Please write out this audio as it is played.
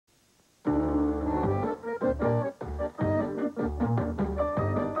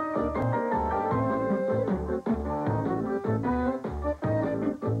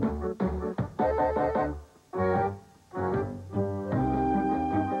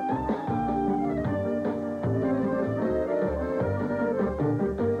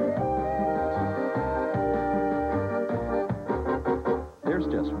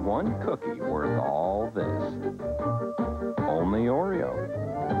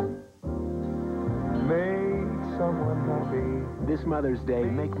This Mother's Day,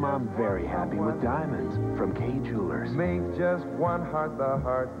 make Mom very happy with diamonds from Kay Jewelers. Make just one heart the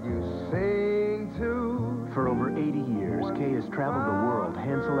heart you sing to. For over 80 years, Kay has traveled the world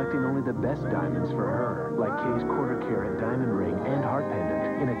hand-selecting only the best diamonds for her, like Kay's quarter-carat diamond ring and heart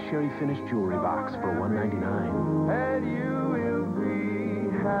pendant in a cherry-finished jewelry box for $199. And you will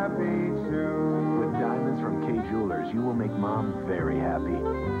be happy too. With diamonds from Kay Jewelers, you will make Mom very happy.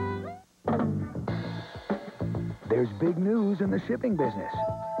 There's big news in the shipping business.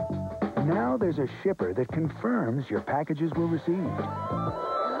 Now there's a shipper that confirms your packages were received.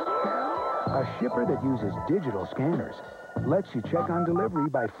 A shipper that uses digital scanners, lets you check on delivery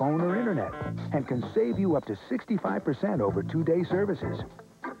by phone or internet, and can save you up to 65% over 2-day services.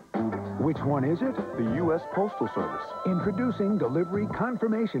 Which one is it? The U.S. Postal Service. Introducing delivery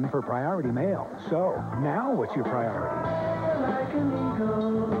confirmation for priority mail. So, now what's your priority?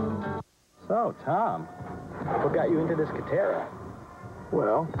 So, Tom, what got you into this Catera?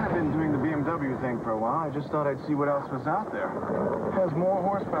 Well, I've been doing the BMW thing for a while. I just thought I'd see what else was out there. It has more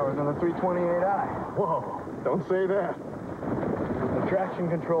horsepower than the 328i. Whoa, don't say that. The traction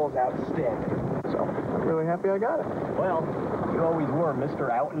control's outstanding. So, I'm really happy I got it. Well, you always were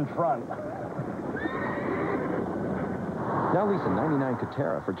Mr. Out in Front. Now lease a '99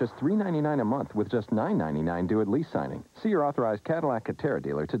 Catera for just $399 a month with just $999 due at lease signing. See your authorized Cadillac Catera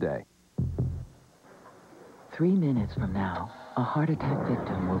dealer today. 3 minutes from now, a heart attack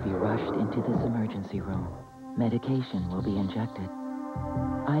victim will be rushed into this emergency room. Medication will be injected.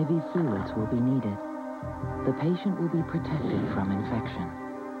 IV fluids will be needed. The patient will be protected from infection.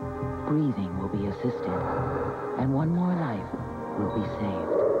 Breathing will be assisted. And one more life will be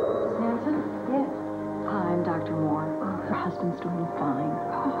saved. Nansen? Yes. Hi, I'm Dr. Moore. Oh, her husband's doing fine.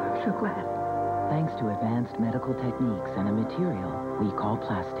 Oh, I'm so glad. Thanks to advanced medical techniques and a material we call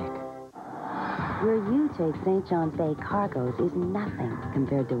plastic. Where you take St. John's Bay cargoes is nothing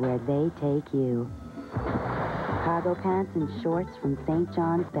compared to where they take you. Cargo pants and shorts from St.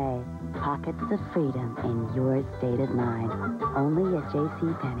 John's Bay. Pockets of freedom in your state of mind. Only at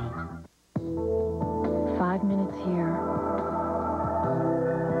JCPenney. 5 minutes here.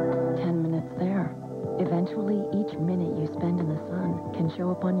 10 minutes there. Eventually, each minute you spend in the sun can show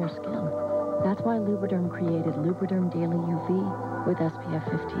up on your skin. That's why Lubriderm created Lubriderm Daily UV with SPF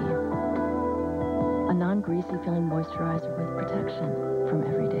 15. A non-greasy feeling moisturizer with protection from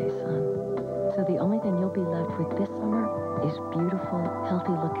everyday sun. So the only thing you'll be left with this summer is beautiful,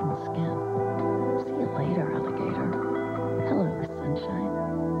 healthy-looking skin. See you later, alligator. Hello, sunshine.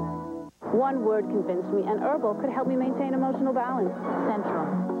 One word convinced me, and herbal could help me maintain emotional balance.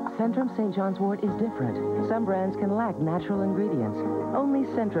 Centrum. Centrum St. John's wort is different. Some brands can lack natural ingredients. Only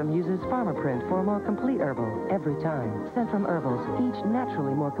Centrum uses Pharmaprint for a more complete herbal every time. Centrum herbals, each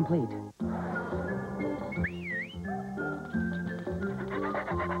naturally more complete.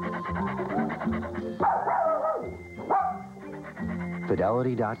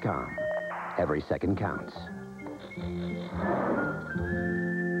 Fidelity.com. Every second counts.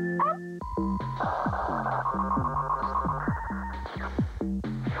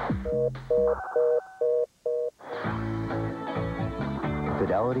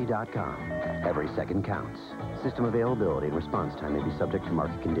 Fidelity.com. Every second counts. System availability and response time may be subject to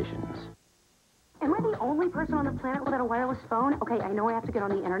market conditions. Am I the only person on the planet without a wireless phone? Okay, I know I have to get on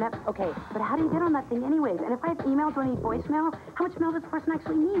the internet. Okay, but how do you get on that thing anyways? And if I have email, do I need voicemail? How much mail does the person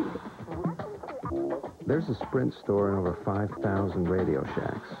actually need? There's a Sprint store in over 5,000 Radio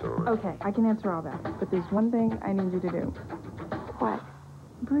Shacks. Okay, I can answer all that. But there's one thing I need you to do. What?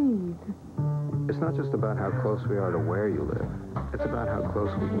 Breathe. It's not just about how close we are to where you live. It's about how close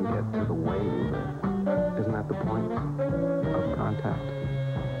we can get to the way you live. Isn't that the point of contact?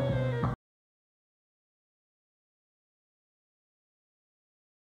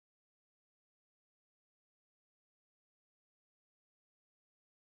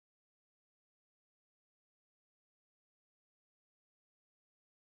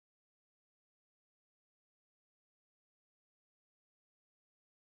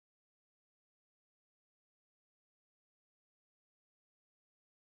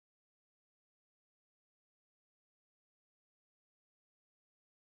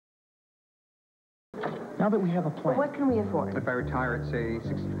 Now that we have a plan. What can we afford? If I retire at, say,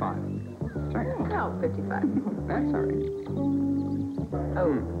 65. Sorry? No, 55. That's all right.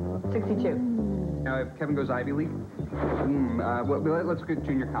 Oh, 62. Now, if Kevin goes Ivy League, let's get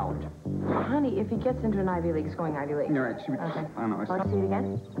junior college. Honey, if he gets into an Ivy League, he's going Ivy League. You're right. Okay. I don't know. Let's see it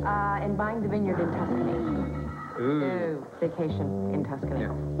again. And buying the vineyard in Tuscany. Ooh. Vacation in Tuscany.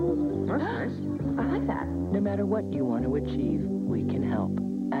 Yeah. That's nice. I like that. No matter what you want to achieve, we can help.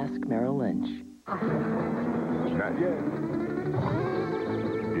 Ask Merrill Lynch. Not yet.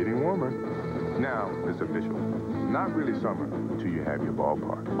 Getting warmer. Now, it's official. Not really summer until you have your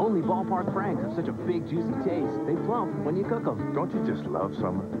ballpark. Only Ballpark Franks have such a big, juicy taste. They plump when you cook them. Don't you just love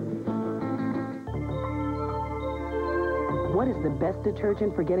summer? What is the best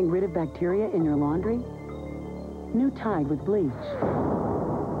detergent for getting rid of bacteria in your laundry? New Tide with bleach.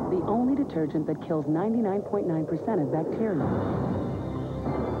 The only detergent that kills 99.9% of bacteria.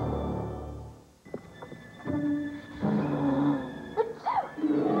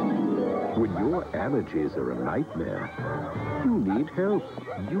 When your allergies are a nightmare, you need help.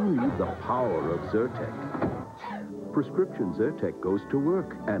 You need the power of Zyrtec. Prescription Zyrtec goes to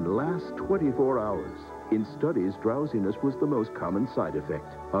work and lasts 24 hours. In studies, drowsiness was the most common side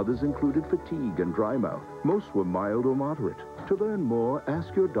effect. Others included fatigue and dry mouth. Most were mild or moderate. To learn more,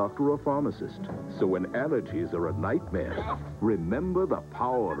 ask your doctor or pharmacist. So when allergies are a nightmare, remember the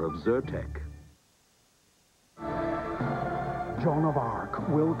power of Zyrtec. Joan of Arc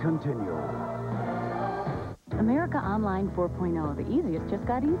will continue. America Online 4.0. The easiest just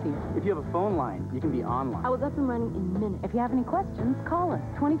got easier. If you have a phone line, you can be online. I was up and running in minutes. If you have any questions, call us.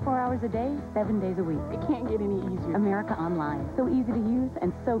 24 hours a day, 7 days a week. It can't get any easier. America Online. So easy to use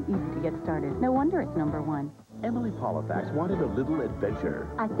and so easy to get started. No wonder it's #1. Emily Polifax wanted a little adventure.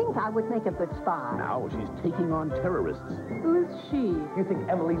 I think I would make a good spy. Now she's taking on terrorists. Who is she? You think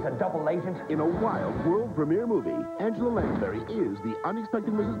Emily's a double agent? In a wild world premiere movie, Angela Lansbury is the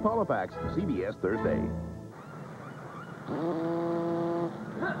unexpected Mrs. Polifax. CBS Thursday.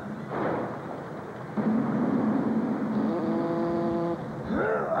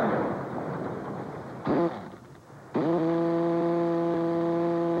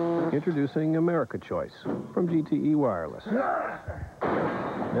 Introducing America Choice from GTE Wireless.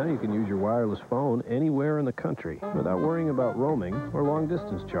 Now you can use your wireless phone anywhere in the country without worrying about roaming or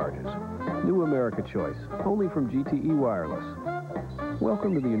long-distance charges. New America Choice, only from GTE Wireless.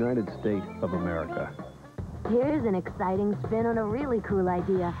 Welcome to the United States of America. Here's an exciting spin on a really cool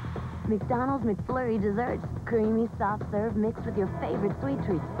idea. McDonald's McFlurry desserts. Creamy, soft serve mixed with your favorite sweet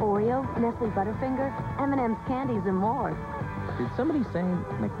treats. Oreo, Nestle Butterfinger, M&M's candies, and more. Did somebody say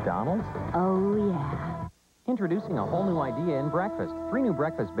McDonald's? Oh, yeah. Introducing a whole new idea in breakfast. 3 new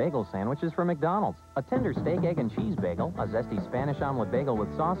breakfast bagel sandwiches from McDonald's. A tender steak, egg, and cheese bagel, a zesty Spanish omelet bagel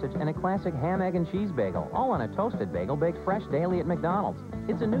with sausage, and a classic ham, egg, and cheese bagel. All on a toasted bagel baked fresh daily at McDonald's.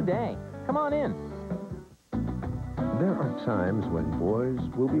 It's a new day. Come on in. There are times when boys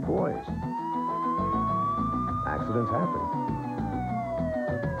will be boys. Accidents happen.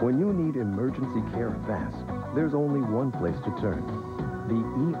 When you need emergency care fast, there's only one place to turn. The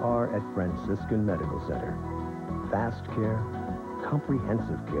ER at Franciscan Medical Center. Fast care,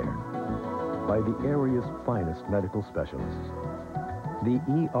 comprehensive care, by the area's finest medical specialists. The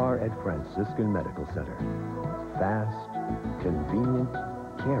ER at Franciscan Medical Center. Fast, convenient,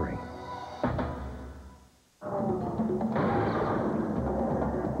 caring.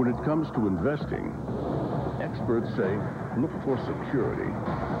 When it comes to investing, experts say, look for security.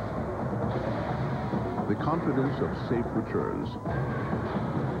 The confidence of safe returns.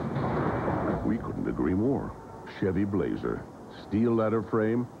 We couldn't agree more. Chevy Blazer, steel ladder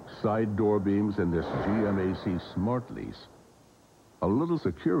frame, side door beams, and this GMAC Smart Lease. A little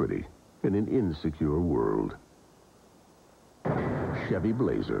security in an insecure world. Chevy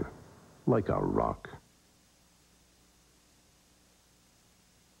Blazer, like a rock.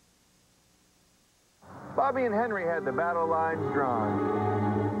 Bobby and Henry had the battle lines drawn.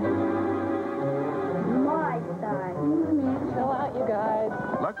 My side. Chill out, you guys.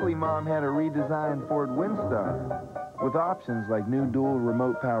 Luckily, Mom had a redesigned Ford Windstar with options like new dual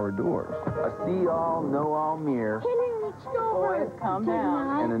remote power doors, a see-all, know-all mirror, Boys, calm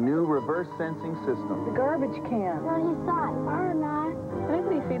down. and a new reverse sensing system. The garbage can. Dirty side. Or not.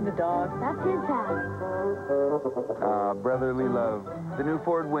 Anybody feed the dog? That's his house. Brotherly love. The new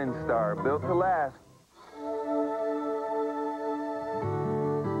Ford Windstar, built to last.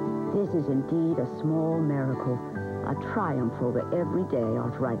 This is indeed a small miracle, a triumph over everyday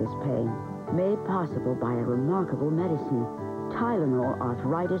arthritis pain, made possible by a remarkable medicine, Tylenol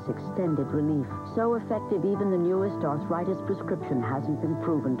Arthritis Extended Relief. So effective, even the newest arthritis prescription hasn't been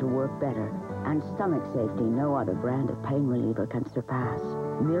proven to work better. And stomach safety, no other brand of pain reliever can surpass.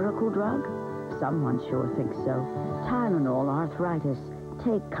 Miracle drug? Someone sure thinks so. Tylenol Arthritis.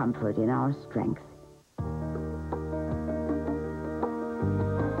 Take comfort in our strength.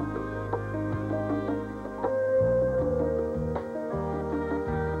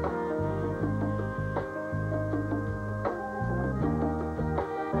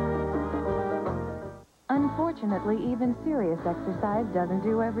 Unfortunately, even serious exercise doesn't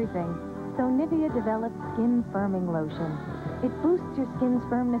do everything. So Nivea developed Skin Firming Lotion. It boosts your skin's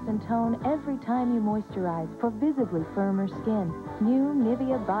firmness and tone every time you moisturize for visibly firmer skin. New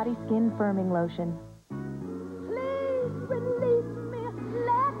Nivea Body Skin Firming Lotion. Please release me,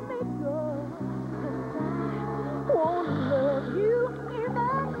 let me go. 'Cause I want to love you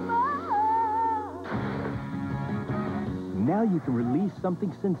even more. Now you can release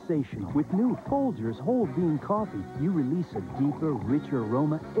something sensational. With new Folgers Whole Bean Coffee, you release a deeper, richer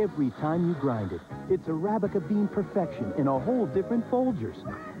aroma every time you grind it. It's Arabica bean perfection in a whole different Folgers.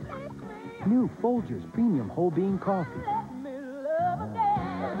 New Folgers Premium Whole Bean Coffee.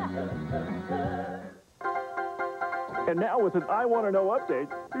 And now with an I Want to Know update,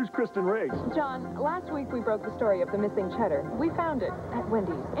 here's Kristen Riggs. John, last week we broke the story of the missing cheddar. We found it at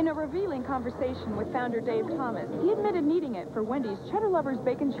Wendy's. In a revealing conversation with founder Dave Thomas, he admitted needing it for Wendy's Cheddar Lovers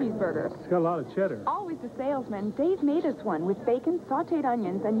Bacon Cheeseburger. It's got a lot of cheddar. Always a salesman, Dave made us one with bacon, sautéed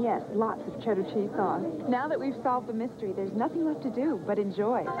onions, and yes, lots of cheddar cheese sauce. Now that we've solved the mystery, there's nothing left to do but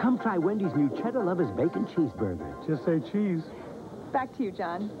enjoy. Come try Wendy's new Cheddar Lovers Bacon Cheeseburger. Just say cheese. Back to you,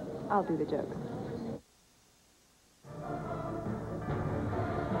 John. I'll do the jokes.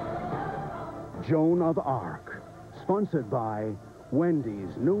 Joan of Arc, sponsored by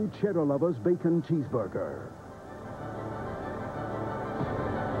Wendy's new Cheddar Lovers Bacon Cheeseburger.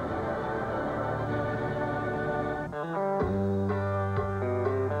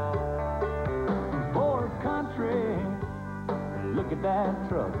 Ford Country, look at that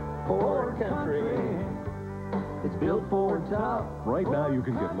truck. Ford Country, it's built Ford tough. Right now, you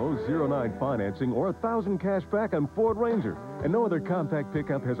can get low 0.9 financing or 1,000 cash back on Ford Ranger. And no other compact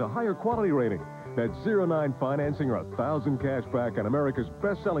pickup has a higher quality rating. That's 0.9 financing or 1,000 cash back on America's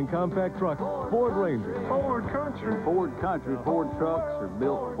best-selling compact truck, Ford Ranger. Ford Country. Ford Country Ford trucks are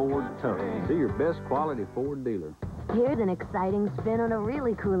built Ford tough. See your best quality Ford dealer. Here's an exciting spin on a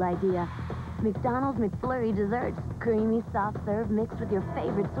really cool idea. McDonald's McFlurry desserts. Creamy, soft serve mixed with your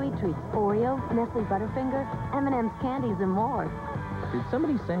favorite sweet treats. Oreo, Nestle Butterfinger, M&M's candies, and more. Did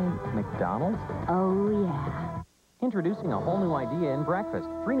somebody say McDonald's? Oh, yeah. Introducing a whole new idea in breakfast.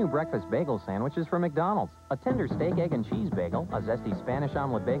 3 new breakfast bagel sandwiches from McDonald's. A tender steak, egg, and cheese bagel, a zesty Spanish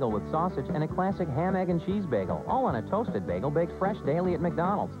omelet bagel with sausage, and a classic ham, egg, and cheese bagel, all on a toasted bagel baked fresh daily at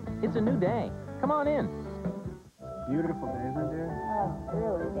McDonald's. It's a new day. Come on in. Beautiful day, isn't it, dear? Oh, it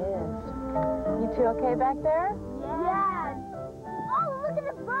really is. You two okay back there? Yes. Oh, look at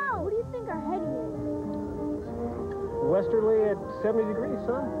the boat. What do you think our heading is? Westerly at 70 degrees,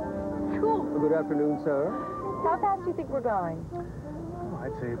 son. Cool. Well, good afternoon, sir. How fast do you think we're going? Oh,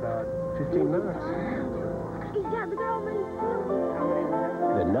 I'd say about 15 minutes. Yeah, the girl already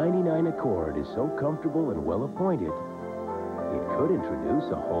The 99 Accord is so comfortable and well appointed, it could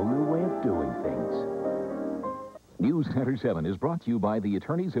introduce a whole new way of doing things. News Center 7 is brought to you by the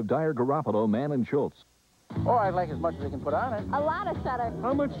attorneys of Dyer, Garoppolo, Mann, and Schultz. Oh, I'd like as much as they can put on it. A lot of cheddar.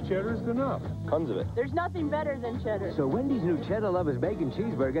 How much cheddar is enough? Tons of it. There's nothing better than cheddar. So Wendy's new Cheddar Lovers Bacon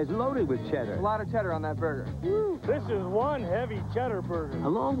Cheeseburger is loaded with cheddar. A lot of cheddar on that burger. This is one heavy cheddar burger.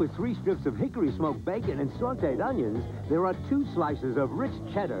 Along with 3 strips of hickory smoked bacon and sautéed onions, there are 2 slices of rich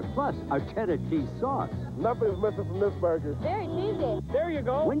cheddar, plus a cheddar cheese sauce. Nothing's missing from this burger. Very cheesy. There you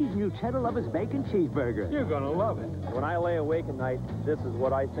go. Wendy's new Cheddar Lovers Bacon Cheeseburger. You're gonna love it. When I lay awake at night, this is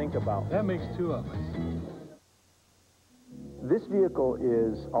what I think about. That makes 2 of us. This vehicle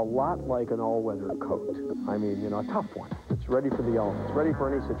is a lot like an all-weather coat. I mean, you know, a tough one. It's ready for the elements, ready for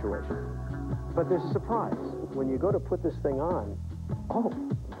any situation. But there's a surprise. When you go to put this thing on, oh,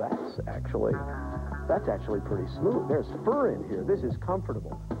 that's actually pretty smooth. There's fur in here. This is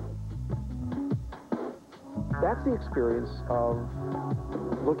comfortable. That's the experience of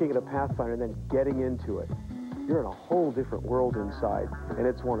looking at a Pathfinder and then getting into it. You're in a whole different world inside, and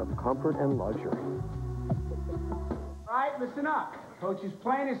it's one of comfort and luxury. All right, listen up. Coach's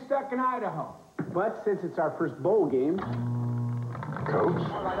plane is stuck in Idaho. But since it's our first bowl game... Coach?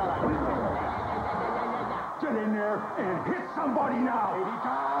 Get in there and hit somebody now.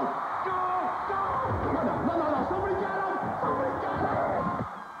 Go! No, somebody get him! Somebody get him!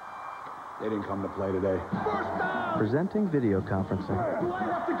 They didn't come to play today. First down! Presenting video conferencing. Do I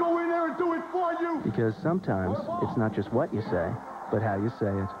have to go in there and do it for you? Because sometimes it's not just what you say, but how you say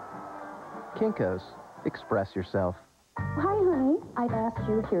it. Kinko's. Express yourself. Hi, honey. I've asked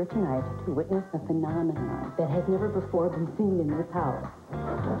you here tonight to witness a phenomenon that has never before been seen in this house.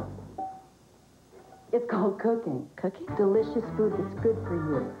 It's called cooking. Cooking? Delicious food that's good for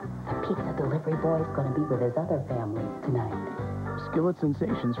you. The pizza delivery boy's going to be with his other family tonight. Skillet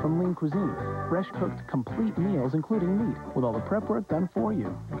sensations from Lean Cuisine. Fresh cooked, complete meals, including meat, with all the prep work done for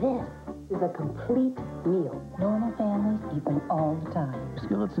you. This is a complete meal. Normal families eat them all the time.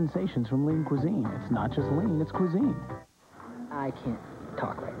 Skillet Sensations from Lean Cuisine. It's not just lean, it's cuisine. I can't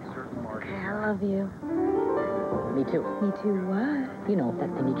talk right now. Okay, I love you. Me too. Me too what? You know,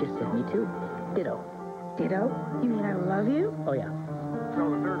 that thing you just said, me too. Ditto. Ditto? You mean I love you? Oh, yeah. So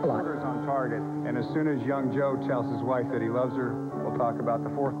the third quarter is on target, and as soon as young Joe tells his wife that he loves her, we'll talk about the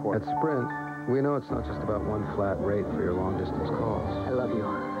fourth quarter. At Sprint, we know it's not just about one flat rate for your long-distance calls. I love you.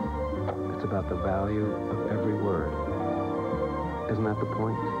 It's about the value of every word. Isn't that the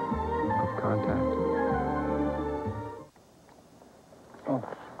point of contact? Oh.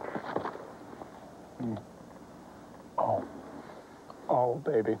 Oh. Oh,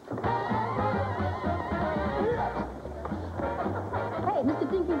 baby. Hey, Mr.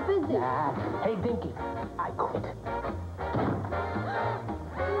 Dinky's busy. Hey, Dinky, I quit.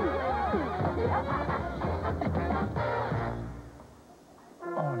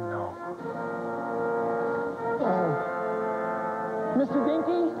 Oh, no. Oh. Mr.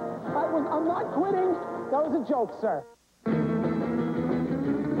 Dinky, I'm not quitting. That was a joke, sir.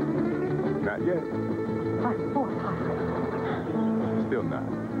 Not yet. Hi. Still not.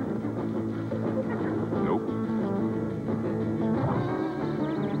 Nope.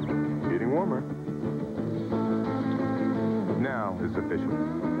 Getting warmer. Now it's official.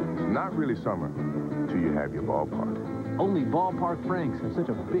 Not really summer till you have your ballpark. Only Ballpark Franks have such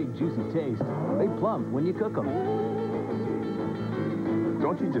a big, juicy taste. They plump when you cook them.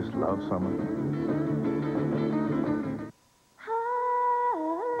 Don't you just love summer?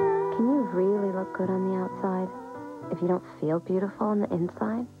 Can you really look good on the outside if you don't feel beautiful on the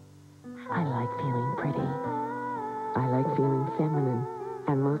inside? I like feeling pretty. I like feeling feminine.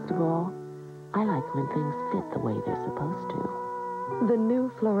 And most of all, I like when things fit the way they're supposed to. The new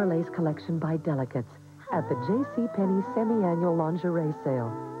Floralace collection by Delicates at the JCPenney semi-annual lingerie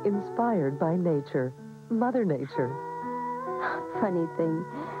sale. Inspired by nature. Mother Nature. Funny thing,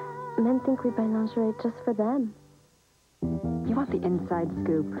 men think we buy lingerie just for them. You want the inside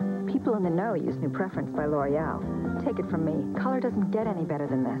scoop? People in the know use New Preference by L'Oreal. Take it from me, color doesn't get any better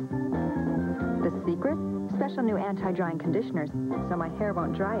than this. The secret? Special new anti-drying conditioners, so my hair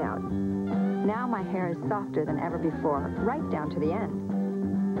won't dry out. Now my hair is softer than ever before, right down to the ends.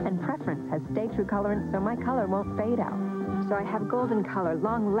 And Preference has stay-true colorant, so my color won't fade out. So I have golden color,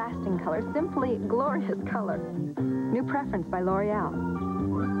 long-lasting color, simply glorious color. New Preference by L'Oreal.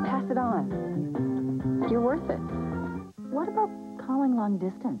 Pass it on. You're worth it. What about calling long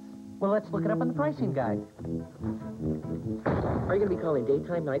distance? Well, let's look it up on the pricing guide. Are you going to be calling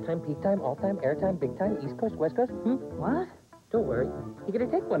daytime, nighttime, peak time, all time, airtime, big time, East Coast, West Coast? What? Don't worry. You're going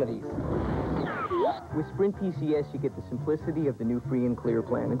to take one of these. With Sprint PCS, you get the simplicity of the new free and clear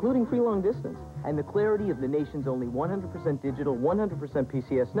plan, including free long distance, and the clarity of the nation's only 100% digital, 100%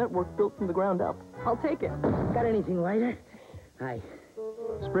 PCS network built from the ground up. I'll take it. Got anything lighter? Hi.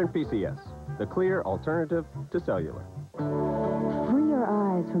 Sprint PCS, the clear alternative to cellular. Free your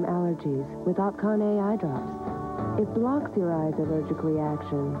eyes from allergies with Opcon A eye drops. It blocks your eye's allergic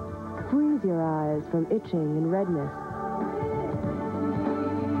reaction, frees your eyes from itching and redness.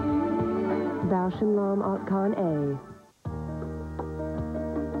 Bausch & Lomb Opcon A.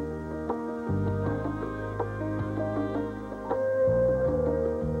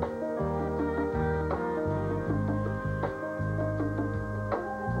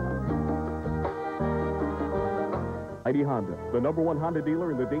 Mighty Honda, the #1 Honda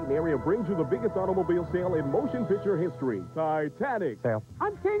dealer in the Dayton area, brings you the biggest automobile sale in motion picture history. Titanic. Sale.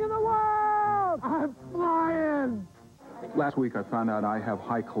 I'm king of the world! I'm flying! Last week I found out I have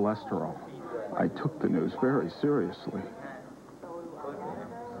high cholesterol. I took the news very seriously.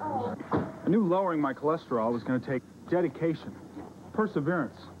 I knew lowering my cholesterol was going to take dedication,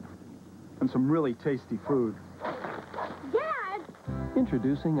 perseverance, and some really tasty food. Dad!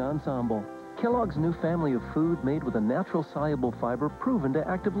 Introducing Ensemble, Kellogg's new family of food made with a natural soluble fiber proven to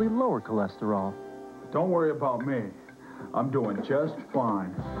actively lower cholesterol. Don't worry about me. I'm doing just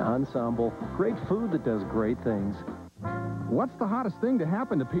fine. Ensemble, great food that does great things. What's the hottest thing to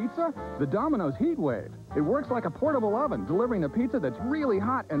happen to pizza? The Domino's Heat Wave. It works like a portable oven, delivering a pizza that's really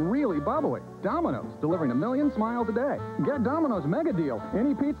hot and really bubbly. Domino's, delivering 1 million smiles a day. Get Domino's Mega Deal.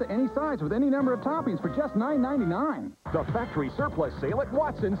 Any pizza, any size, with any number of toppings for just $9.99. The factory surplus sale at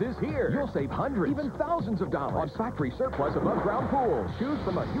Watson's is here. You'll save hundreds, even thousands of dollars on factory surplus above-ground pools. Choose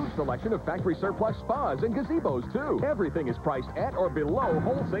from a huge selection of factory surplus spas and gazebos, too. Everything is priced at or below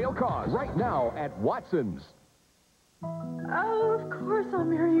wholesale cost. Right now at Watson's. Oh, of course I'll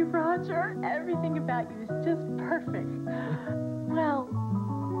marry you, Roger. Everything about you is just perfect. Well,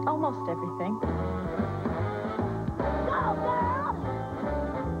 almost everything. Go, girl!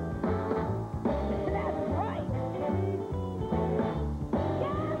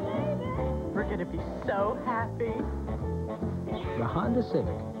 to be so happy. The Honda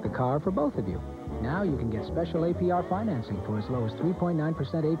Civic, the car for both of you. Now you can get special APR financing for as low as 3.9%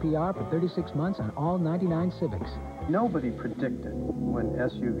 APR for 36 months on all 99 Civics. Nobody predicted when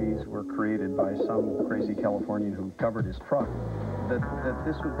SUVs were created by some crazy Californian who covered his truck that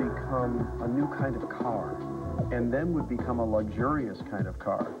this would become a new kind of car and then would become a luxurious kind of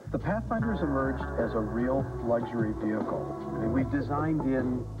car. The Pathfinder's emerged as a real luxury vehicle. I mean, we've designed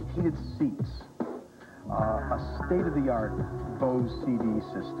in heated seats, a state-of-the-art Bose CD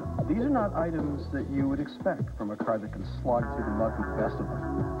system. These are not items that you would expect from a car that can slog through the mud with the best of them.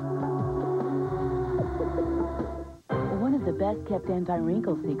 One of the best-kept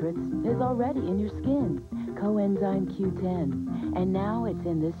anti-wrinkle secrets is already in your skin. Coenzyme Q10. And now it's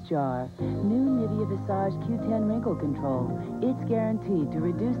in this jar. New Nivea Visage Q10 Wrinkle Control. It's guaranteed to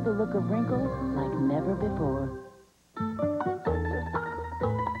reduce the look of wrinkles like never before.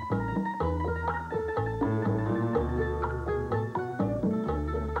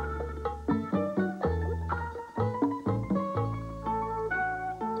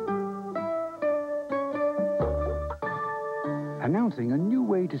 Announcing a new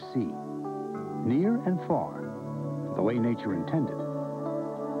way to see, near and far, the way nature intended.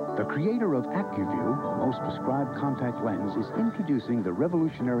 The creator of AccuView, the most prescribed contact lens, is introducing the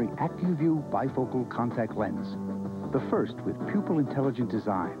revolutionary AccuView bifocal contact lens. The first with pupil-intelligent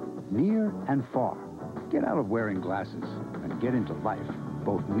design, near and far. Get out of wearing glasses and get into life,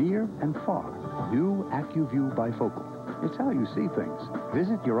 both near and far. New AccuView bifocal. It's how you see things.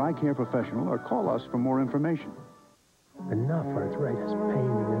 Visit your eye care professional or call us for more information. Enough arthritis,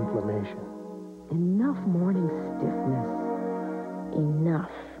 pain, and inflammation. Enough morning stiffness.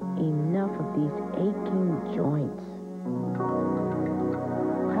 Enough of these aching joints.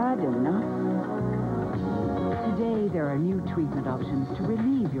 Had enough? Today, there are new treatment options to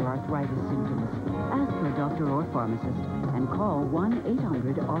relieve your arthritis symptoms. Ask your doctor or pharmacist and call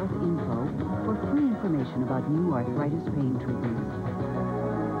 1-800-ARTH-INFO for free information about new arthritis pain treatments.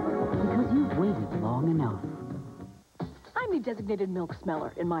 Because you've waited long enough. I'm the designated milk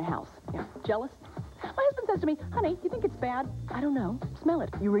smeller in my house. Yeah, jealous? My husband says to me, honey, you think it's bad? I don't know. Smell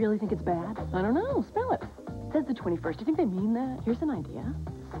it. You really think it's bad? I don't know. Smell it. Says the 21st. Do you think they mean that? Here's an idea.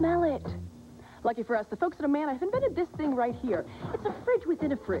 Smell it. Lucky for us, the folks at Amana have invented this thing right here. It's a fridge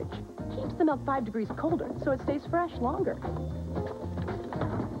within a fridge. Keeps the milk 5 degrees colder, so it stays fresh longer.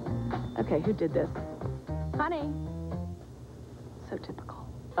 Okay, who did this? Honey. So typical.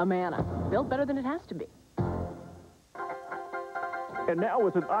 Amana. Built better than it has to be. And now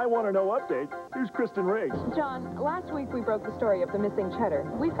with an I Want to Know update, here's Kristen Riggs. John, last week we broke the story of the missing cheddar.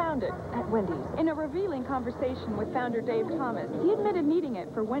 We found it at Wendy's. In a revealing conversation with founder Dave Thomas, he admitted needing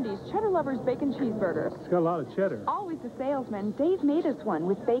it for Wendy's Cheddar Lovers Bacon Cheeseburger. It's got a lot of cheddar. Always a salesman, Dave made us one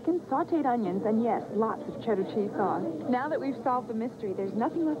with bacon, sauteed onions, and yes, lots of cheddar cheese sauce. Now that we've solved the mystery, there's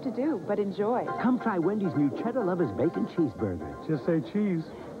nothing left to do but enjoy. Come try Wendy's new Cheddar Lovers Bacon Cheeseburger. Just say cheese.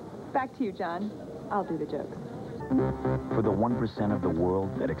 Back to you, John. I'll do the jokes. For the 1% of the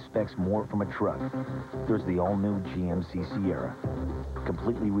world that expects more from a truck, there's the all-new GMC Sierra.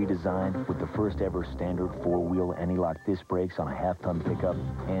 Completely redesigned with the first-ever standard 4-wheel anti-lock disc brakes on a half-ton pickup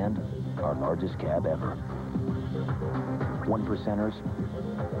and our largest cab ever. 1%ers,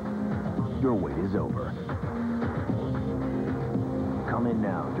 your wait is over. Come in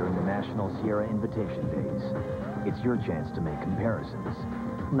now during the National Sierra Invitation Days. It's your chance to make comparisons,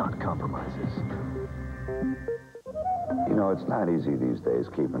 not compromises. You know, it's not easy these days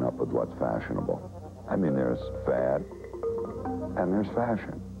keeping up with what's fashionable. I mean, there's fad, and there's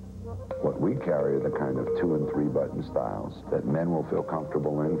fashion. What we carry are the kind of 2- and 3-button styles that men will feel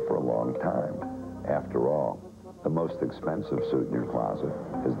comfortable in for a long time. After all, the most expensive suit in your closet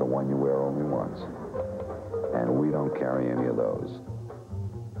is the one you wear only once. And we don't carry any of those.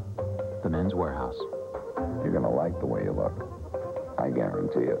 The Men's Warehouse. You're gonna like the way you look. I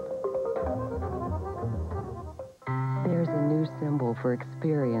guarantee it. There's a new symbol for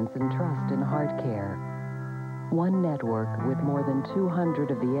experience and trust in heart care. One network with more than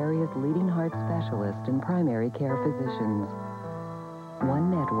 200 of the area's leading heart specialists and primary care physicians. One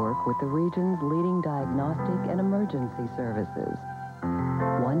network with the region's leading diagnostic and emergency services.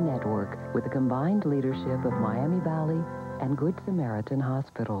 One network with the combined leadership of Miami Valley and Good Samaritan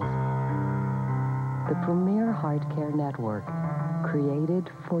hospitals. The premier heart care network, created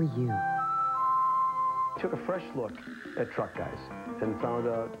for you. Took a fresh look at truck guys and found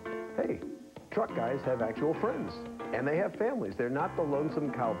out, hey, truck guys have actual friends, and they have families. They're not the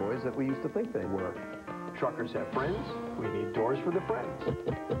lonesome cowboys that we used to think they were. Truckers have friends. We need doors for the friends.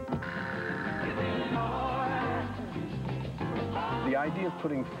 The idea of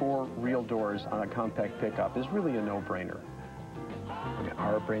putting 4 real doors on a compact pickup is really a no-brainer.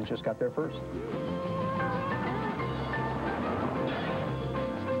 Our brains just got there first.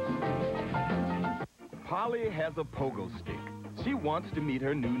 Polly has a pogo stick. She wants to meet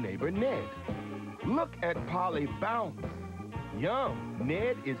her new neighbor, Ned. Look at Polly bounce. Yum!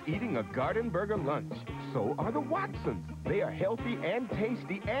 Ned is eating a garden burger lunch. So are the Watsons. They are healthy and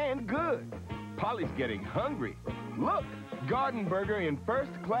tasty and good. Polly's getting hungry. Look! Garden burger in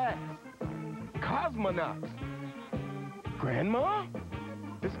first class. Cosmonauts. Grandma?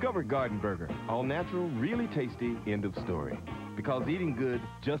 Discover Garden Burger. All natural, really tasty, end of story. Because eating good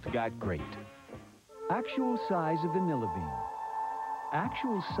just got great. Actual size of vanilla bean.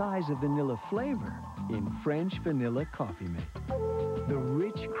 Actual size of vanilla flavor in French Vanilla Coffee Mate. The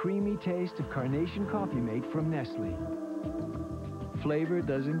rich, creamy taste of Carnation Coffee Mate from Nestle. Flavor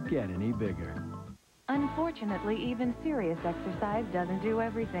doesn't get any bigger. Unfortunately, even serious exercise doesn't do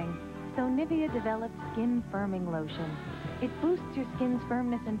everything. So Nivea developed Skin Firming Lotion. It boosts your skin's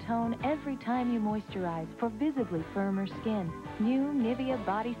firmness and tone every time you moisturize for visibly firmer skin. New Nivea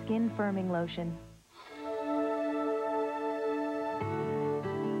Body Skin Firming Lotion.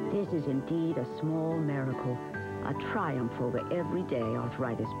 This is indeed a small miracle, a triumph over everyday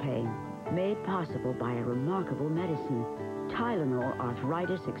arthritis pain, made possible by a remarkable medicine, Tylenol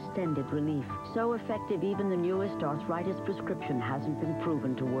Arthritis Extended Relief. So effective, even the newest arthritis prescription hasn't been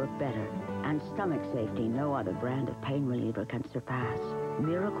proven to work better. And stomach safety, no other brand of pain reliever can surpass.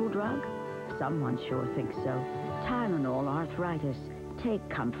 Miracle drug? Someone sure thinks so. Tylenol Arthritis. Take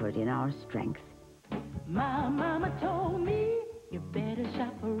comfort in our strength. My mama told me you better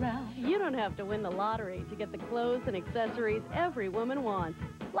shop around. You don't have to win the lottery to get the clothes and accessories every woman wants.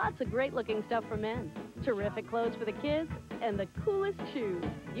 Lots of great-looking stuff for men. Terrific clothes for the kids, and the coolest shoes.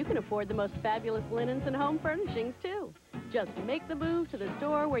 You can afford the most fabulous linens and home furnishings, too. Just make the move to the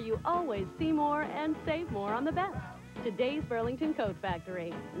store where you always see more and save more on the best. Today's Burlington Coat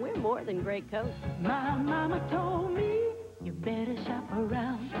Factory. We're more than great coats. My mama told me you better shop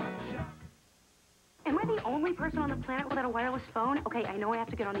around. Am I the only person on the planet without a wireless phone? Okay, I know I have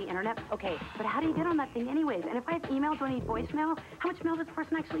to get on the internet. Okay, but how do you get on that thing anyways? And if I have email, do I need voicemail? How much mail does the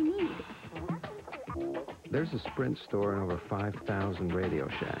person actually need? There's a Sprint store in over 5,000 Radio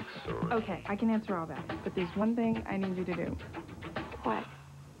Shacks. Okay, I can answer all that. But there's one thing I need you to do. What?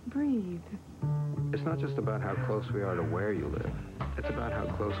 Breathe. It's not just about how close we are to where you live. It's about how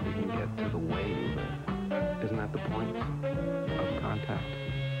close we can get to the way you live. Isn't that the point of contact?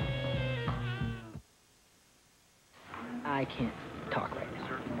 I can't talk right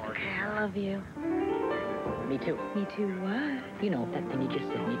now. I love you. Me too. Me too what? You know, that thing you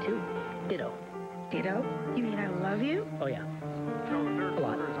just said, me too. Ditto. Ditto? You mean I love you? Oh, yeah. So the third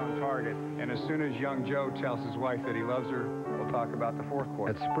quarter's on target, and as soon as young Joe tells his wife that he loves her, we'll talk about the fourth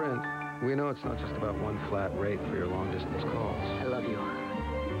quarter. At Sprint, we know it's not just about one flat rate for your long-distance calls. I love you.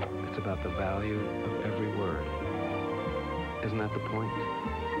 It's about the value of every word. Isn't that the point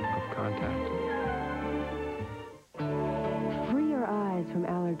of contact? Free your eyes from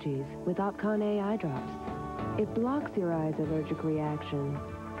allergies with Opcon A eye drops. It blocks your eye's allergic reaction,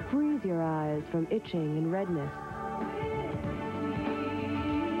 frees your eyes from itching and redness.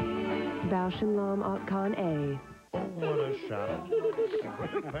 Bausch & Lomb Opcon A. Oh, what a shot.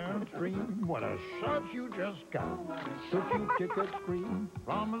 Parent dream, what a shot you just got. Took you ticket screen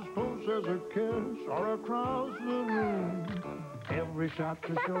from as close as a kiss or across the room. Every shot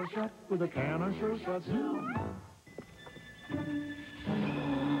is sure shot with a can of Sure Shots.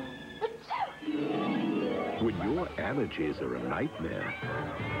 When your allergies are a nightmare,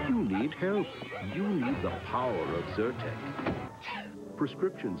 you need help. You need the power of Zyrtec.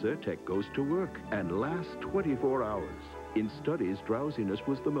 Prescription Zyrtec goes to work and lasts 24 hours. In studies, drowsiness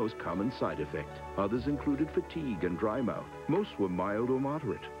was the most common side effect. Others included fatigue and dry mouth. Most were mild or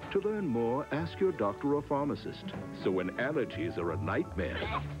moderate. To learn more, ask your doctor or pharmacist. So when allergies are a nightmare,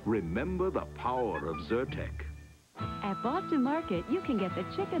 remember the power of Zyrtec. At Boston Market, you can get the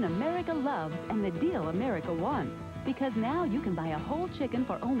chicken America loves and the deal America wants. Because now you can buy a whole chicken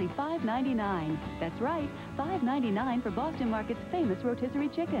for only $5.99. That's right, $5.99 for Boston Market's famous rotisserie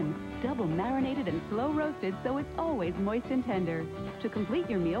chicken. Double marinated and slow roasted so it's always moist and tender. To complete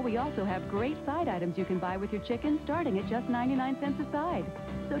your meal, we also have great side items you can buy with your chicken starting at just 99 cents a side.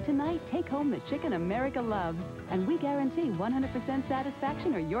 So tonight, take home the chicken America loves. And we guarantee 100%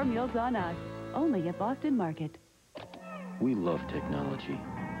 satisfaction or your meal's on us. Only at Boston Market. We love technology.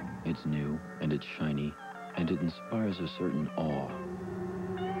 It's new and it's shiny. And it inspires a certain awe.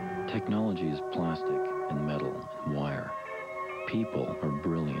 Technology is plastic and metal and wire. People are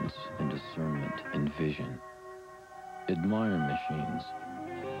brilliance and discernment and vision. admire machines,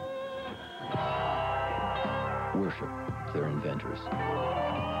 worship their inventors.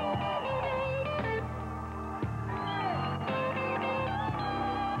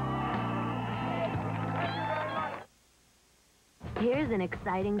 Here's an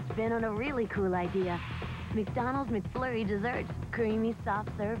exciting spin on a really cool idea. McDonald's McFlurry desserts. Creamy, soft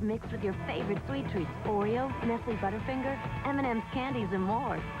serve mixed with your favorite sweet treats. Oreo, Nestle Butterfinger, M&M's candies, and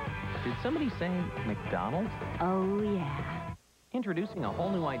more. Did somebody say McDonald's? Oh, yeah. Introducing a whole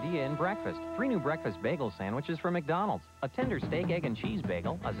new idea in breakfast. 3 new breakfast bagel sandwiches from McDonald's. A tender steak, egg, and cheese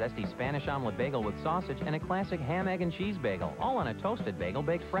bagel, a zesty Spanish omelet bagel with sausage, and a classic ham, egg, and cheese bagel. All on a toasted bagel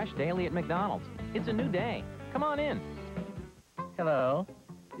baked fresh daily at McDonald's. It's a new day. Come on in. Hello.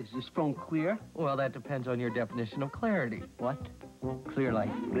 Is this phone clear? Well, that depends on your definition of clarity. What? Clear like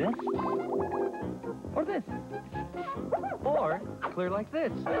this? Or this? Or clear like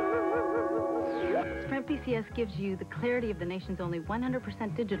this? Sprint PCS gives you the clarity of the nation's only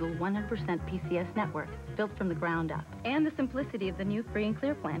 100% digital, 100% PCS network, built from the ground up. And the simplicity of the new free and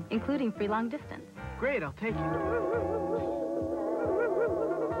clear plan, including free long distance. Great, I'll take it.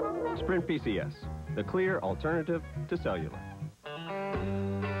 Sprint PCS, the clear alternative to cellular.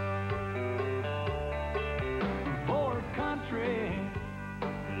 Ford Country,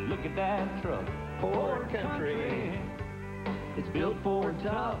 look at that truck. Ford Country, it's built Ford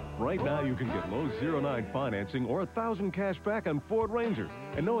tough. Right now, you can get low 09 financing or 1,000 cash back on Ford Ranger.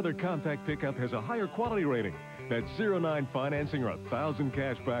 And no other compact pickup has a higher quality rating. That's 09 financing or 1,000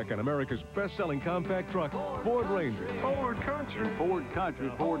 cash back on America's best-selling compact truck, Ford Ranger. Ford Country. Ford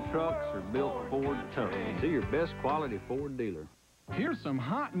Country Ford trucks are built Ford tough. See your best quality Ford dealer. Here's some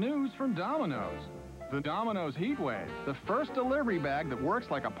hot news from Domino's. The Domino's Heat Wave, the first delivery bag that works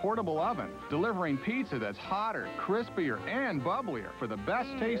like a portable oven, delivering pizza that's hotter, crispier, and bubblier for the best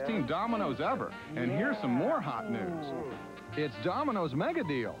tasting Domino's ever. And here's some more hot news. It's Domino's Mega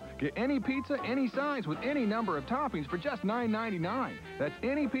Deal. Get any pizza, any size, with any number of toppings for just $9.99. That's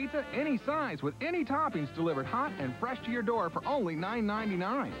any pizza, any size, with any toppings delivered hot and fresh to your door for only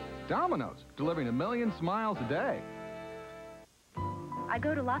 $9.99. Domino's, delivering 1 million smiles a day. I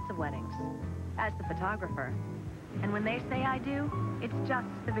go to lots of weddings as the photographer. And when they say I do, it's just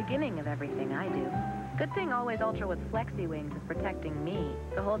the beginning of everything I do. Good thing Always Ultra with Flexi Wings is protecting me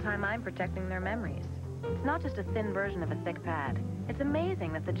the whole time I'm protecting their memories. It's not just a thin version of a thick pad. It's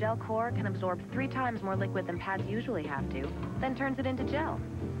amazing that the gel core can absorb 3 times more liquid than pads usually have to, then turns it into gel.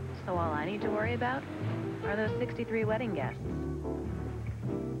 So all I need to worry about are those 63 wedding guests.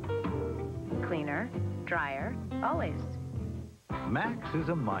 Cleaner, drier, always. Max is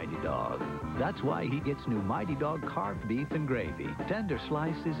a Mighty Dog. That's why he gets new Mighty Dog carved beef and gravy, tender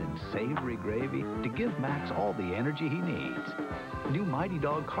slices and savory gravy to give Max all the energy he needs. New Mighty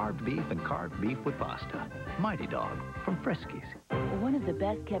Dog carved beef and carved beef with pasta. Mighty Dog from Friskies. One of the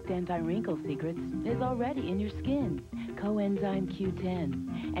best-kept anti-wrinkle secrets is already in your skin. Coenzyme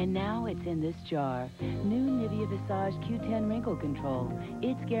Q10. And now it's in this jar. New Nivea Visage Q10 Wrinkle Control.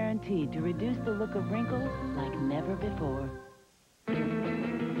 It's guaranteed to reduce the look of wrinkles like never before.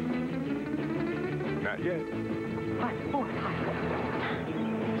 Not yet.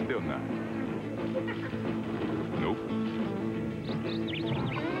 Still not. Nope.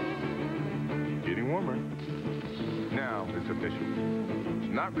 Getting warmer. Now it's official.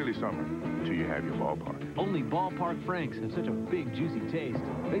 It's not really summer until you have your ballpark. Only Ballpark Franks have such a big, juicy taste.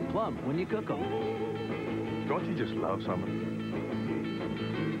 They plump when you cook them. Don't you just love summer?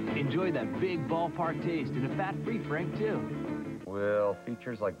 Enjoy that big Ballpark taste in a fat-free Frank, too. Will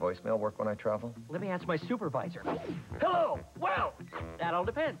features like voicemail work when I travel? Let me ask my supervisor. Hello! Well, that all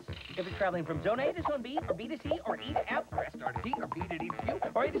depends. If it's traveling from Zone A to Zone B, or B to C, or E to F, or S to R to D, or B to D to Q,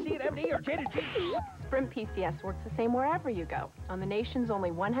 or A to C to M to E, or J to G. Sprint PCS works the same wherever you go. On the nation's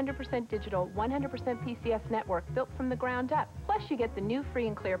only 100% digital, 100% PCS network built from the ground up. Plus, you get the new free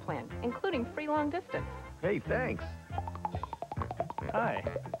and clear plan, including free long distance. Hey, thanks. Hi.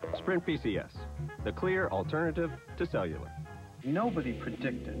 Sprint PCS, the clear alternative to cellular. Nobody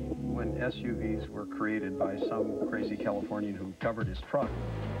predicted when SUVs were created by some crazy Californian who covered his truck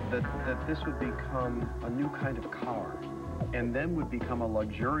that this would become a new kind of car and then would become a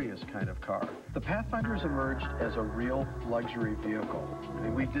luxurious kind of car. The Pathfinders emerged as a real luxury vehicle.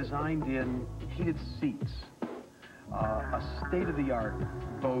 We designed in heated seats, a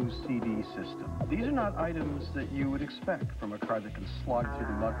state-of-the-art Bose CD system. These are not items that you would expect from a car that can slog through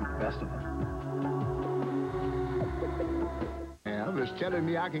the mud with the best of them. It was telling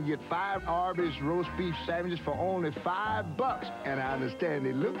me I can get 5 Arby's roast beef sandwiches for only $5. And I understand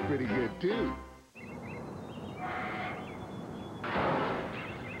they look pretty good, too.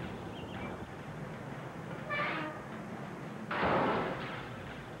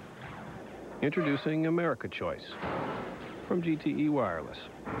 Introducing America Choice from GTE Wireless.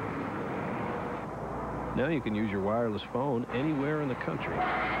 Now you can use your wireless phone anywhere in the country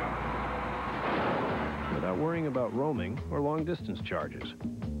without worrying about roaming or long-distance charges.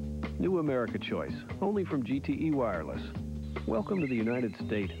 New America Choice, only from GTE Wireless. Welcome to the United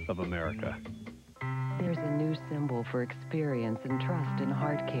States of America. There's a new symbol for experience and trust in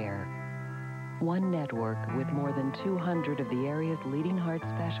heart care. One network with more than 200 of the area's leading heart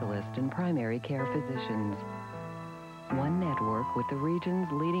specialists and primary care physicians. One network with the region's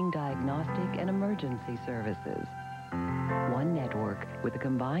leading diagnostic and emergency services. One network with the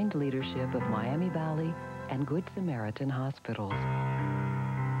combined leadership of Miami Valley and Good Samaritan hospitals.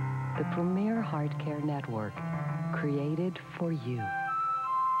 The premier heart care network, created for you.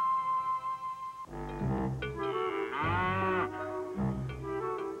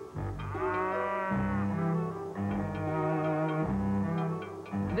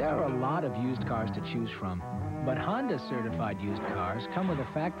 There are a lot of used cars to choose from, but Honda-certified used cars come with a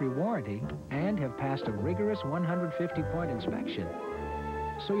factory warranty and have passed a rigorous 150-point inspection.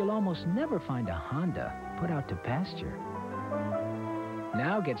 So you'll almost never find a Honda put out to pasture.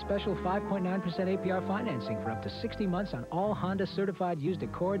 Now get special 5.9% APR financing for up to 60 months on all Honda-certified used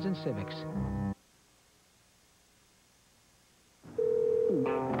Accords and Civics.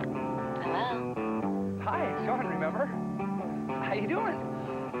 Hello? Hi, it's Sean, remember? How you doing?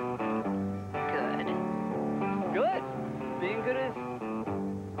 Good. Good. Being good is...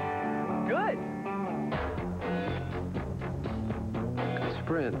 good.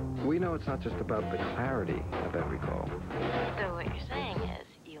 Sprint, we know it's not just about the clarity of every call. So what you're saying is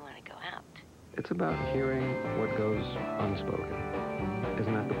you want to go out. It's about hearing what goes unspoken.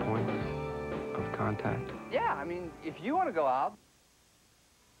 Isn't that the point of contact? Yeah, I mean, if you want to go out...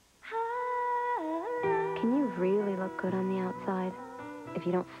 Can you really look good on the outside if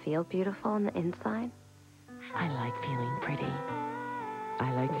you don't feel beautiful on the inside? I like feeling pretty.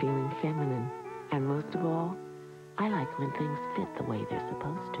 I like feeling feminine. And most of all, I like when things fit the way they're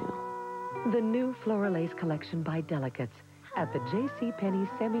supposed to. The new Floral Lace collection by Delicates at the JCPenney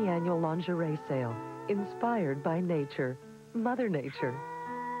semi-annual lingerie sale. Inspired by nature. Mother Nature.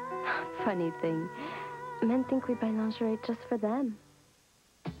 Funny thing, men think we buy lingerie just for them.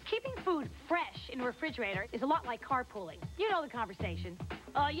 Keeping food fresh in the refrigerator is a lot like carpooling. You know the conversation.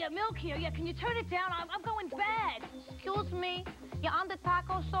 Yeah, milk here. Yeah, can you turn it down? I'm going bad. Excuse me. Yeah, on the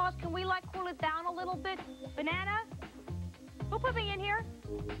taco sauce, can we, like, cool it down a little bit? Banana? Who put me in here?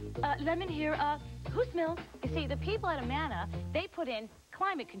 Lemon here. Who smells? You see, the people at Amana, they put in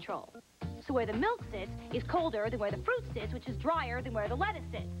climate control. So where the milk sits is colder than where the fruit sits, which is drier than where the lettuce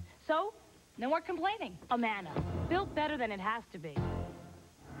sits. So, no more complaining. Amana, built better than it has to be.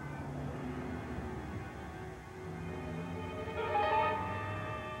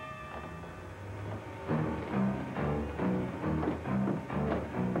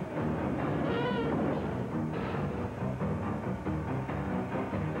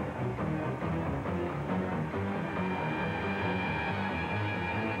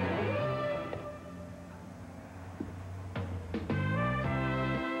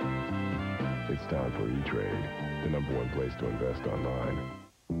 It's time for E-Trade, the #1 place to invest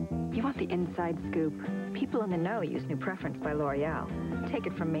online. You want the inside scoop. People in the know use New Preference by L'Oreal. Take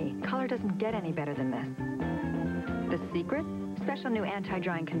it from me, color doesn't get any better than this. The secret? Special new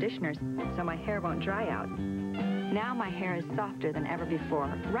anti-drying conditioners, so my hair won't dry out. Now my hair is softer than ever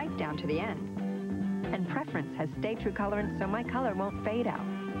before, right down to the end. And Preference has stay-true colorant, so my color won't fade out.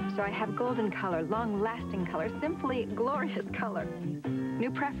 So I have golden color, long-lasting color, simply glorious color.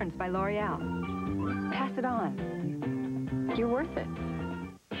 New Preference by L'Oreal. Pass it on. You're worth it.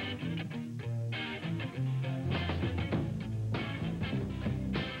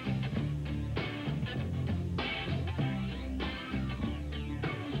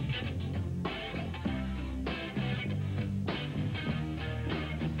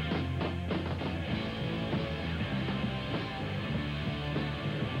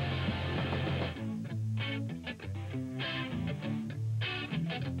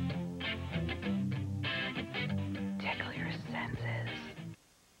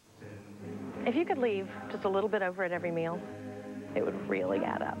 If you could leave just a little bit over at every meal, it would really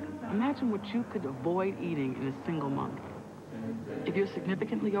add up. Imagine what you could avoid eating in a single month. If you're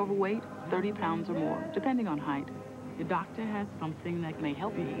significantly overweight, 30 pounds or more, depending on height, your doctor has something that may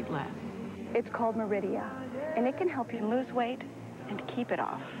help you eat less. It's called Meridia, and it can help you lose weight and keep it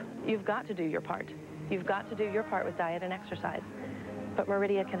off. You've got to do your part. You've got to do your part with diet and exercise, but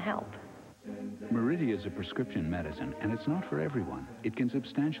Meridia can help. Meridia is a prescription medicine, and it's not for everyone. It can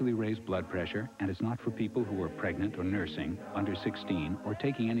substantially raise blood pressure, and it's not for people who are pregnant or nursing, under 16, or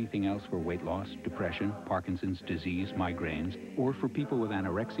taking anything else for weight loss, depression, Parkinson's disease, migraines, or for people with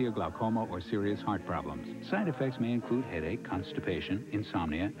anorexia, glaucoma, or serious heart problems. Side effects may include headache, constipation,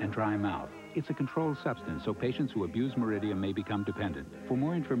 insomnia, and dry mouth. It's a controlled substance, so patients who abuse Meridia may become dependent. For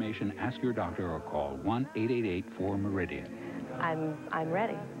more information, ask your doctor or call 1-888-4-MERIDIA. I'm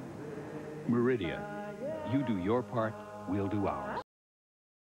ready. Meridia. You do your part, we'll do ours.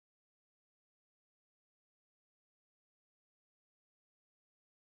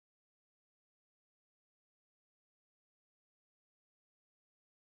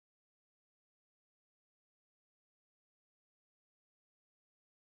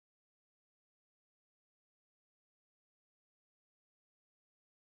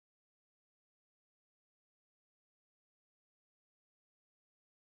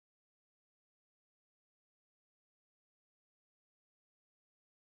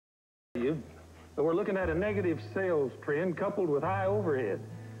 But we're looking at a negative sales trend coupled with high overhead.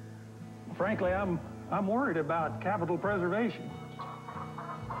 Frankly, I'm worried about capital preservation.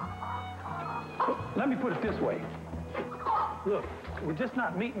 Let me put it this way. Look, we're just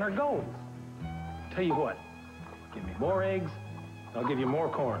not meeting our goals. Tell you what, give me more eggs, I'll give you more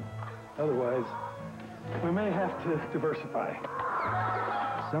corn. Otherwise, we may have to diversify.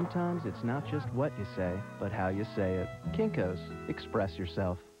 Sometimes it's not just what you say, but how you say it. Kinko's. Express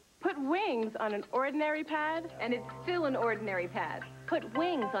yourself. Put wings on an ordinary pad, and it's still an ordinary pad. Put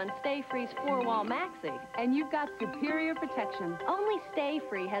wings on Stay Free's 4-Wall Maxi, and you've got superior protection. Only Stay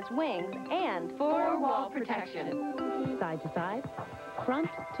Free has wings and 4-wall protection. Side to side, front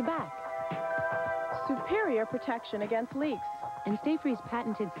to back. Superior protection against leaks. And Stay Free's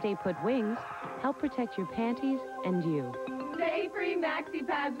patented Stay Put wings help protect your panties and you. Stay Free Maxi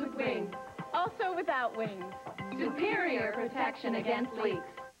Pads with wings. Also without wings. Superior protection against leaks.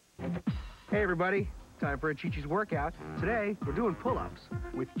 Hey everybody, time for a Chi-Chi's workout. Today, we're doing pull-ups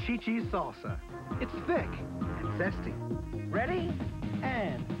with Chi-Chi's salsa. It's thick and zesty. Ready?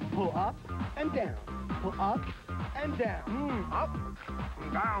 And pull up and down. Pull up and down. Up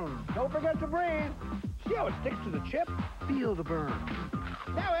and down. Don't forget to breathe. See how it sticks to the chip? Feel the burn.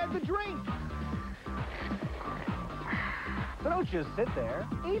 Now add the drink. So don't just sit there.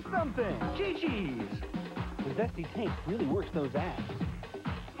 Eat something. Chi-Chi's. The zesty taste really works those abs.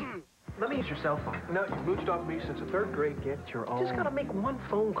 Let me use your cell phone. No, you've mooched off me since the 3rd grade. Get your own. Just gotta make one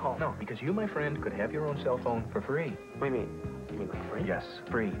phone call. No, because you, my friend, could have your own cell phone for free. What do you mean? You mean like free? Yes,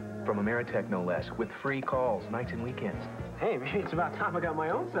 free. From Ameritech, no less. With free calls, nights and weekends. Hey, maybe it's about time I got my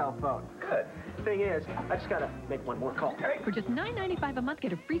own cell phone. Good. Thing is, I just gotta make one more call. Hey. For just $9.95 a month,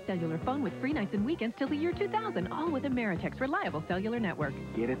 get a free cellular phone with free nights and weekends till the year 2000, all with Ameritech's reliable cellular network.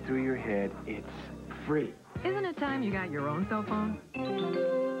 Get it through your head. It's free. Isn't it time you got your own cell phone?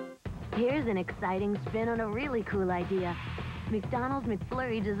 Here's an exciting spin on a really cool idea. McDonald's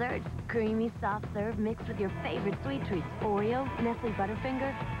McFlurry desserts. Creamy, soft serve mixed with your favorite sweet treats. Oreo, Nestle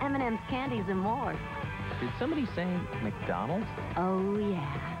Butterfinger, M&M's candies, and more. Did somebody say McDonald's? Oh,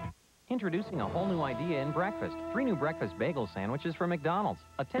 yeah. Introducing a whole new idea in breakfast. 3 new breakfast bagel sandwiches from McDonald's.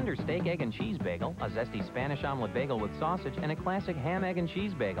 A tender steak, egg, and cheese bagel, a zesty Spanish omelet bagel with sausage, and a classic ham, egg, and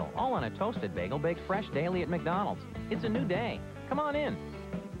cheese bagel. All on a toasted bagel baked fresh daily at McDonald's. It's a new day. Come on in.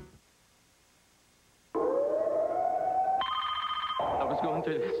 I was going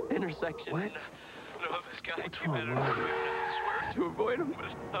through this intersection. What? And, no, this guy What's came wrong, out of Mark? nowhere, and I swear to avoid him, but...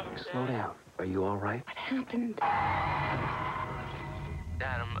 Slow down. Are you all right? What happened?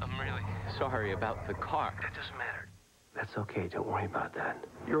 Dad, I'm really sorry about the car. That doesn't matter. That's okay. Don't worry about that.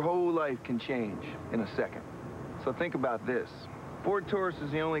 Your whole life can change in a second. So think about this. Ford Taurus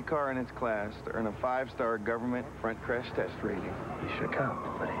is the only car in its class to earn a 5-star government front crash test rating. You should come,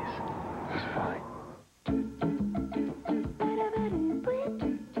 please. He's fine.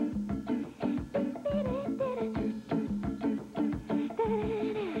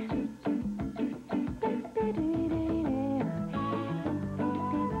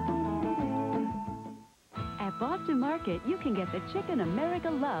 Boston Market, you can get the chicken America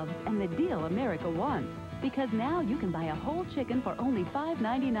loves and the deal America wants. Because now you can buy a whole chicken for only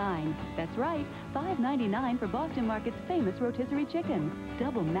 $5.99. That's right, $5.99 for Boston Market's famous rotisserie chicken.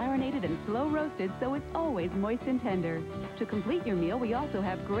 Double marinated and slow roasted so it's always moist and tender. To complete your meal, we also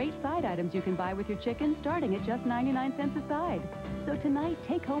have great side items you can buy with your chicken starting at just 99 cents a side. So tonight,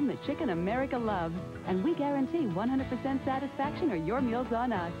 take home the chicken America loves. And we guarantee 100% satisfaction or your meal's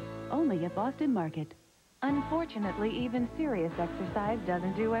on us. Only at Boston Market. Unfortunately, even serious exercise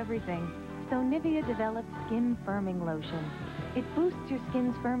doesn't do everything. So Nivea developed Skin Firming Lotion. It boosts your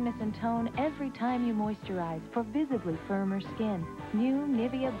skin's firmness and tone every time you moisturize for visibly firmer skin. New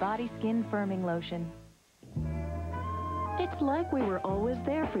Nivea Body Skin Firming Lotion. It's like we were always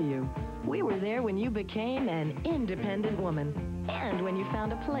there for you. We were there when you became an independent woman and when you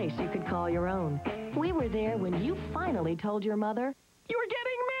found a place you could call your own. We were there when you finally told your mother you were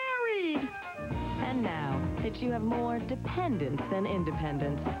getting married. And now that you have more dependence than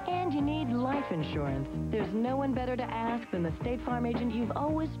independence and you need life insurance, there's no one better to ask than the State Farm agent you've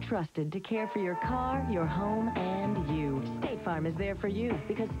always trusted to care for your car, your home, and you. State Farm is there for you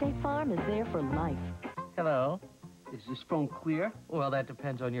because State Farm is there for life. Hello. Is this phone clear? Well, that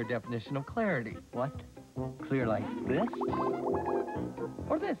depends on your definition of clarity. What? Clear like this?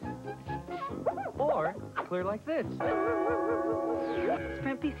 Or this? Or clear like this?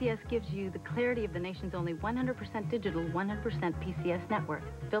 Sprint PCS gives you the clarity of the nation's only 100% digital, 100% PCS network,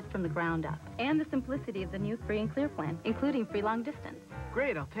 built from the ground up. And the simplicity of the new Free and Clear plan, including free long distance.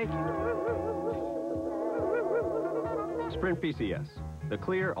 Great, I'll take it. Sprint PCS, the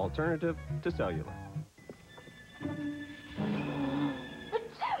clear alternative to cellular.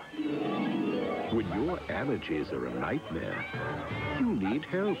 When your allergies are a nightmare, you need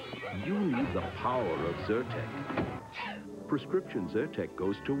help. You need the power of Zyrtec. Prescription Zyrtec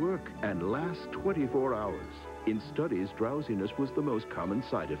goes to work and lasts 24 hours. In studies, drowsiness was the most common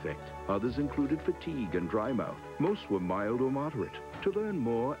side effect. Others included fatigue and dry mouth. Most were mild or moderate. To learn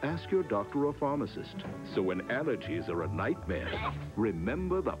more, ask your doctor or pharmacist. So when allergies are a nightmare,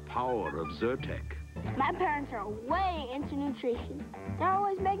 remember the power of Zyrtec. My parents are way into nutrition. They're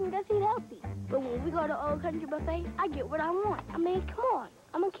always making us eat healthy. But when we go to Old Country Buffet, I get what I want. I mean, come on,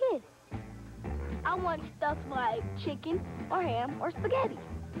 I'm a kid. I want stuff like chicken or ham or spaghetti.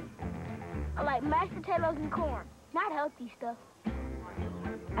 I like mashed potatoes and corn, not healthy stuff.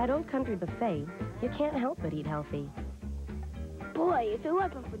 At Old Country Buffet, you can't help but eat healthy. Boy, if it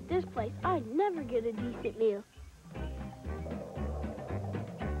wasn't for this place, I'd never get a decent meal.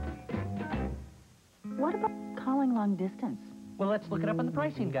 What about calling long distance? Well, let's look it up on the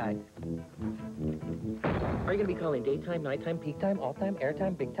pricing guide. Are you going to be calling daytime, nighttime, peak time, all time,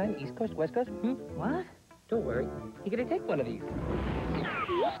 airtime, big time, East Coast, West Coast? What? Don't worry. You're going to take one of these.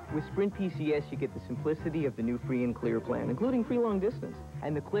 With Sprint PCS, you get the simplicity of the new Free and Clear plan, including free long distance,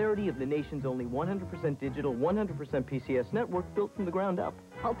 and the clarity of the nation's only 100% digital, 100% PCS network built from the ground up.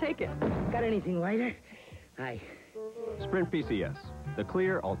 I'll take it. Got anything lighter? Aye. Sprint PCS, the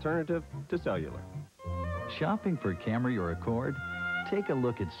clear alternative to cellular. Shopping for Camry or Accord? Take a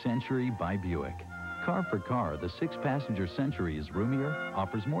look at Century by Buick. Car for car, the 6-passenger Century is roomier,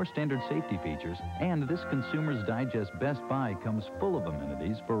 offers more standard safety features, and this Consumer's Digest Best Buy comes full of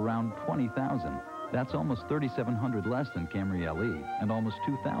amenities for around $20,000. That's almost $3,700 less than Camry LE and almost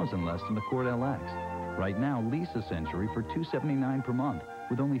 $2,000 less than Accord LX. Right now, lease a Century for $279 per month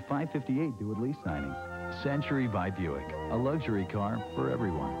with only $558 due at lease signing. Century by Buick, a luxury car for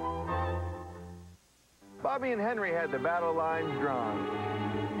everyone. Bobby and Henry had the battle lines drawn.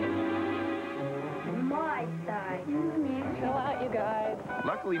 My side. Chill out, you guys.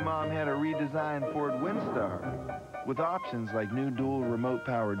 Luckily, Mom had a redesigned Ford Windstar with options like new dual remote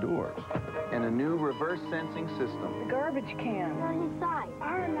power doors and a new reverse sensing system. The garbage can. On his side.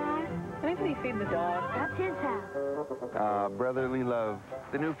 Our not. Anybody feed the dog? That's his house. Brotherly love.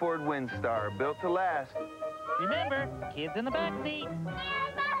 The new Ford Windstar, built to last. Remember, kids in the back seat.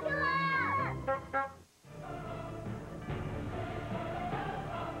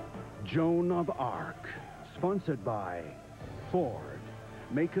 Joan of Arc, sponsored by Ford,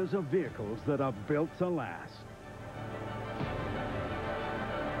 makers of vehicles that are built to last.